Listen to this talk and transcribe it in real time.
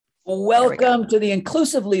Welcome to the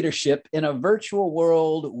Inclusive Leadership in a Virtual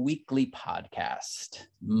World weekly podcast.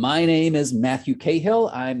 My name is Matthew Cahill.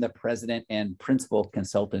 I'm the president and principal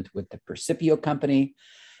consultant with the Percipio Company.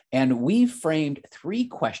 And we've framed 3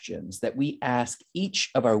 questions that we ask each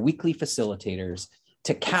of our weekly facilitators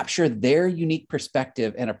to capture their unique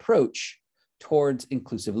perspective and approach towards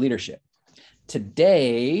inclusive leadership.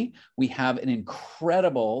 Today, we have an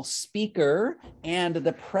incredible speaker and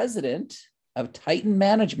the president of Titan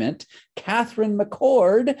Management, Catherine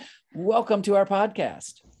McCord. Welcome to our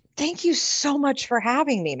podcast. Thank you so much for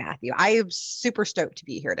having me, Matthew. I am super stoked to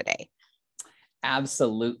be here today.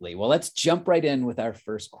 Absolutely. Well, let's jump right in with our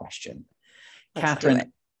first question.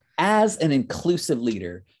 Catherine, as an inclusive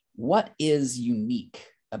leader, what is unique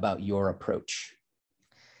about your approach?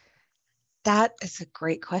 That is a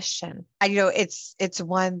great question. It's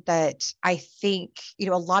one that I think, a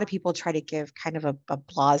lot of people try to give kind of a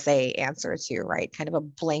blasé answer to, right? Kind of a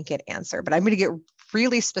blanket answer, but I'm going to get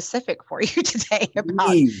really specific for you today about,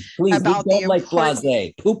 please, about we don't like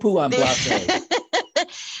blasé, poo-poo on blasé.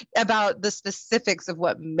 About the specifics of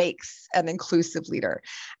what makes an inclusive leader.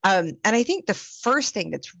 And I think the first thing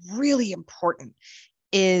that's really important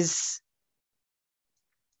is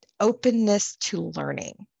openness to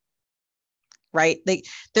learning. Right?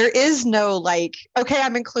 There is no okay,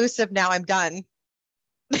 I'm inclusive now, I'm done.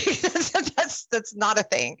 That's not a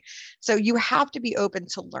thing. So you have to be open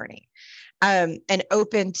to learning, and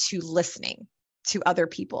open to listening to other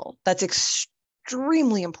people. That's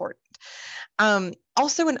extremely important.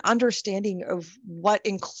 Also an understanding of what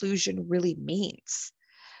inclusion really means.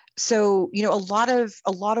 So, a lot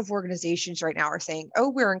of organizations right now are saying, "Oh,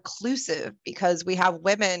 we're inclusive because we have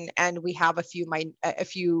women and we have a few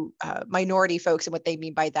minority folks." And what they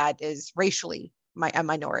mean by that is racially a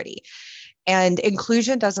minority. And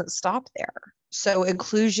inclusion doesn't stop there. So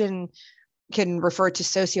inclusion can refer to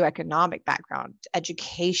socioeconomic background,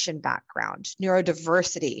 education background,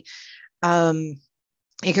 neurodiversity.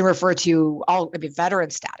 It can refer to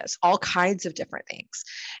veteran status, all kinds of different things.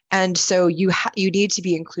 And so you need to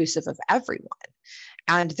be inclusive of everyone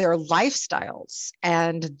and their lifestyles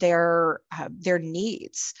and their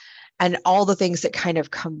needs and all the things that kind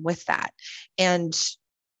of come with that, and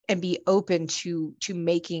be open to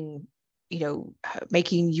making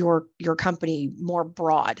your company more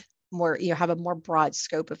broad, more, have a more broad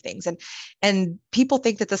scope of things. And people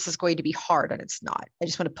think that this is going to be hard, and it's not. I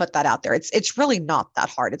just want to put that out there. It's really not that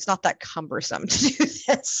hard. It's not that cumbersome to do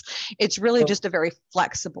this. It's really just a very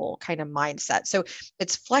flexible kind of mindset. So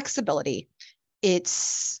it's flexibility,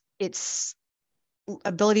 it's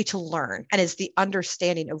ability to learn, and it's the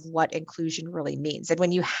understanding of what inclusion really means. And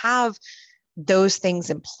when you have those things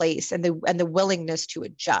in place and the willingness to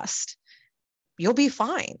adjust, you'll be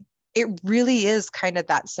fine. It really is kind of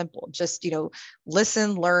that simple. Just,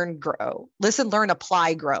 listen, learn, grow. Listen, learn,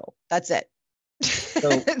 apply, grow. That's it.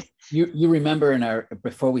 So you remember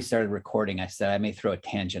before we started recording, I said I may throw a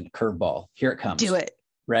tangent curveball. Here it comes. Do it.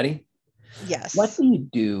 Ready? Yes. What do you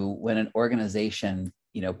do when an organization,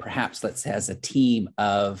 perhaps let's say has a team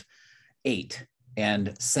of 8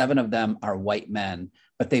 and 7 of them are white men,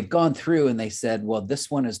 but they've gone through and they said, well,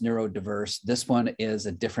 this one is neurodiverse. This one is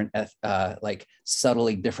a different,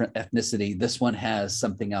 subtly different ethnicity. This one has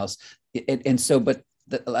something else.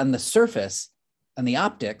 On the surface, on the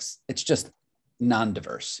optics, it's just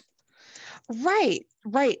non-diverse. Right.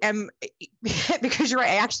 Because you're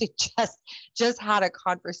right. I actually just had a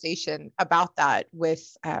conversation about that with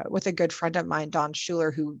a good friend of mine, Don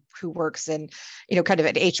Schuler, who works in, kind of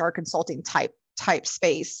an HR consulting type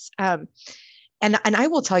space. And I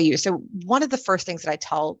will tell you, so one of the first things that I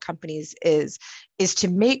tell companies is to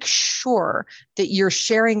make sure that you're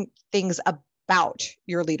sharing things about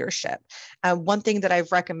your leadership. One thing that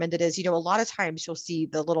I've recommended is, a lot of times you'll see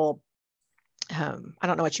the little, I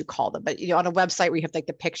don't know what you call them, but, on a website where you have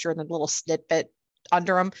the picture and the little snippet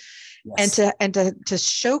under them, yes. and to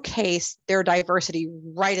showcase their diversity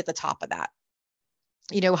right at the top of that.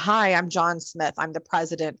 Hi, I'm John Smith. I'm the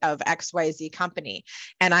president of XYZ company,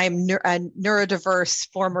 and I'm a neurodiverse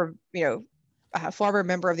former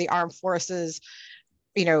member of the armed forces,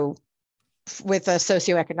 with a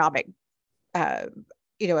socioeconomic,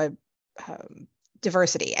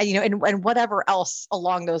 diversity, and whatever else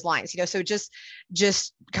along those lines, so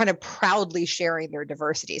just kind of proudly sharing their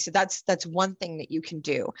diversity. So that's one thing that you can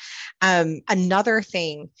do. Another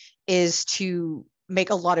thing is to make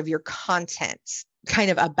a lot of your content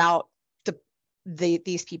kind of about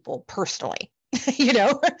these people personally,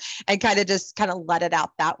 and kind of let it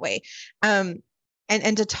out that way. And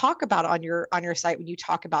to talk about on your site, when you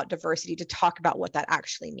talk about diversity, to talk about what that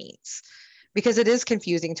actually means, because it is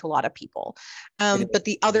confusing to a lot of people. But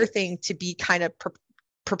the other thing to be kind of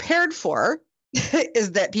prepared for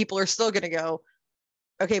is that people are still going to go,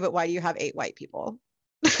 okay, but why do you have 8 white people?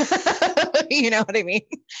 You know what I mean?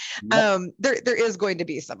 Yep. There is going to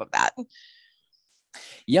be some of that.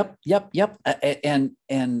 Yep. And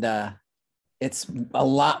it's a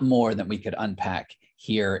lot more than we could unpack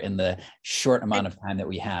here in the short amount of time that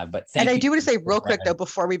we have. But I do want to say real quick though,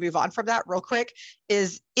 before we move on from that, real quick,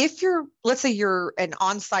 is if you're, let's say you're an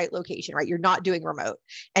on-site location, right? You're not doing remote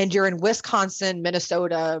and you're in Wisconsin,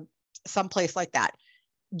 Minnesota, someplace like that,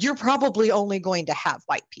 you're probably only going to have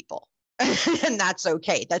white people. And that's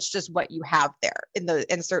okay. That's just what you have there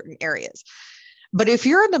in certain areas. But if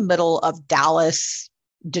you're in the middle of Dallas,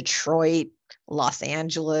 Detroit, Los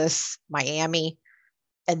Angeles, Miami,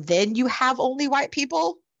 and then you have only white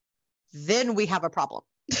people, then we have a problem.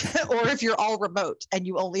 Or if you're all remote and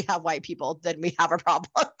you only have white people, then we have a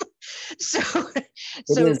problem. So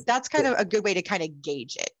that's kind of a good way to kind of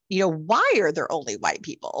gauge it. You know, why are there only white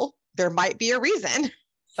people? There might be a reason,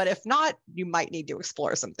 but if not, you might need to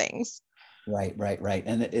explore some things. Right.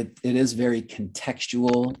 And it is very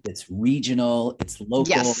contextual. It's regional. It's local.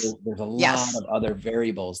 Yes. There's a lot of other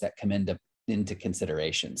variables that come into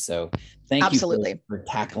consideration. So thank you for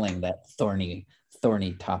tackling that thorny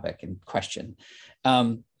topic and question.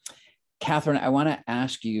 Catherine, I want to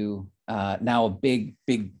ask you now a big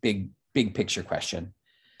picture question.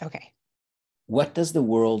 Okay. What does the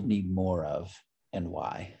world need more of and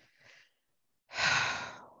why?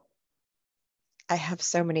 I have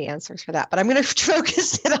so many answers for that, but I'm going to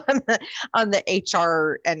focus it on the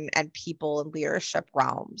HR and people and leadership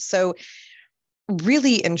realm. So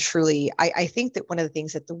really and truly, I think that one of the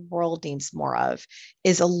things that the world needs more of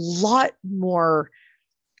is a lot more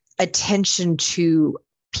attention to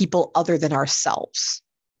people other than ourselves.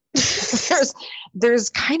 There's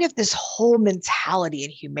kind of this whole mentality in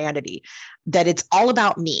humanity that it's all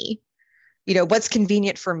about me. You know, what's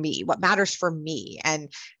convenient for me, what matters for me,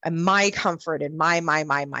 and my comfort and my.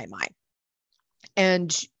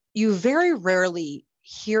 And you very rarely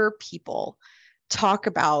hear people talk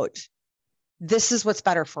about, this is what's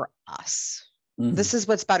better for us. Mm-hmm. This is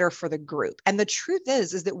what's better for the group. And the truth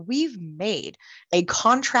is that we've made a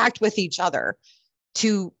contract with each other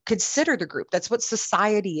to consider the group. That's what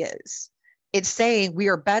society is. It's saying we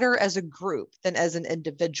are better as a group than as an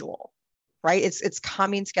individual. Right? It's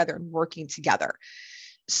coming together and working together.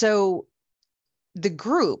 So the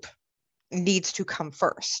group needs to come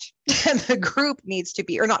first. And the group needs to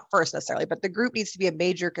be, or not first necessarily, but the group needs to be a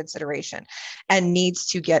major consideration and needs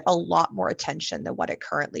to get a lot more attention than what it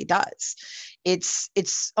currently does.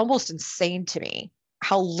 It's almost insane to me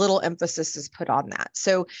how little emphasis is put on that.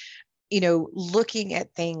 So, you know, looking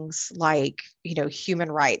at things like, you know,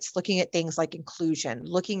 human rights, looking at things like inclusion,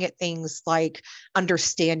 looking at things like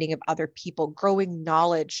understanding of other people, growing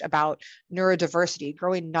knowledge about neurodiversity,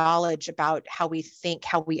 growing knowledge about how we think,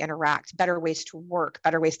 how we interact, better ways to work,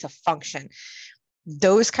 better ways to function.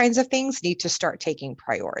 Those kinds of things need to start taking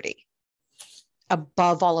priority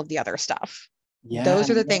above all of the other stuff. Yeah, those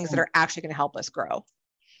are the things that are actually going to help us grow.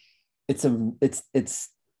 It's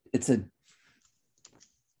a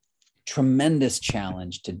tremendous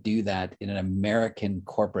challenge to do that in an American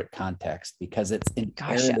corporate context, because it's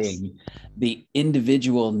inheriting the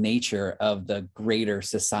individual nature of the greater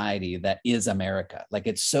society that is America. Like,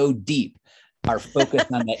 it's so deep, our focus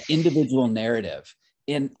on that individual narrative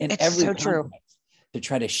in every context. True. To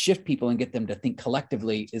try to shift people and get them to think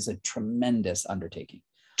collectively is a tremendous undertaking.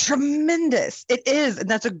 Tremendous. It is. And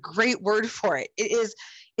that's a great word for it.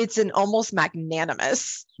 It's an almost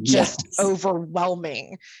magnanimous, just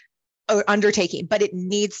overwhelming undertaking, but it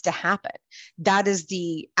needs to happen. That is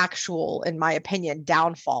the actual, in my opinion,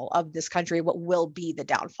 downfall of this country, what will be the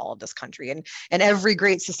downfall of this country. And every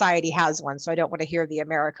great society has one. So I don't want to hear the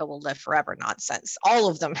America will live forever nonsense. All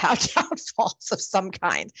of them have downfalls of some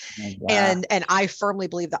kind. And I firmly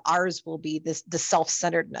believe that ours will be the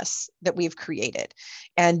self-centeredness that we've created.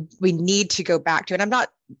 And we need to go back to, and I'm not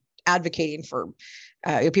advocating for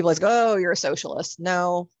people always go, oh, you're a socialist.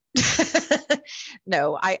 No.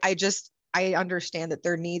 No, I understand that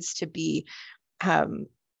there needs to be a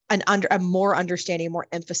more understanding, more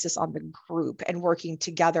emphasis on the group and working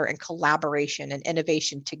together and collaboration and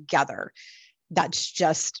innovation together. That's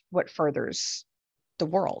just what furthers the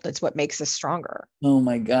world. It's what makes us stronger. Oh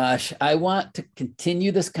my gosh. I want to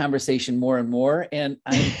continue this conversation more and more. And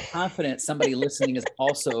I'm confident somebody listening is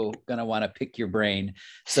also going to want to pick your brain.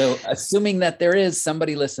 So assuming that there is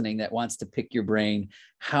somebody listening that wants to pick your brain,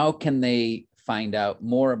 how can they find out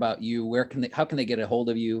more about you? How can they get a hold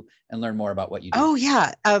of you and learn more about what you do? Oh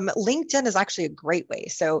yeah. LinkedIn is actually a great way.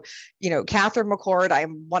 So, Catherine McCord,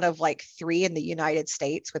 I'm one of like 3 in the United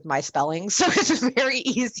States with my spelling. So it's very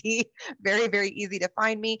easy, very, very easy to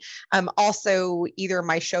find me. Also either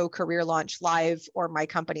my show Career Launch Live or my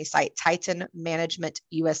company site,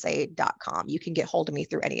 TitanManagementUSA.com. You can get hold of me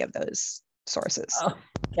through any of those sources. Oh,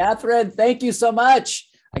 Catherine, thank you so much.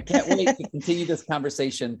 I can't wait to continue this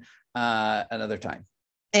conversation another time.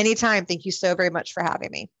 Anytime. Thank you so very much for having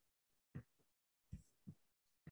me.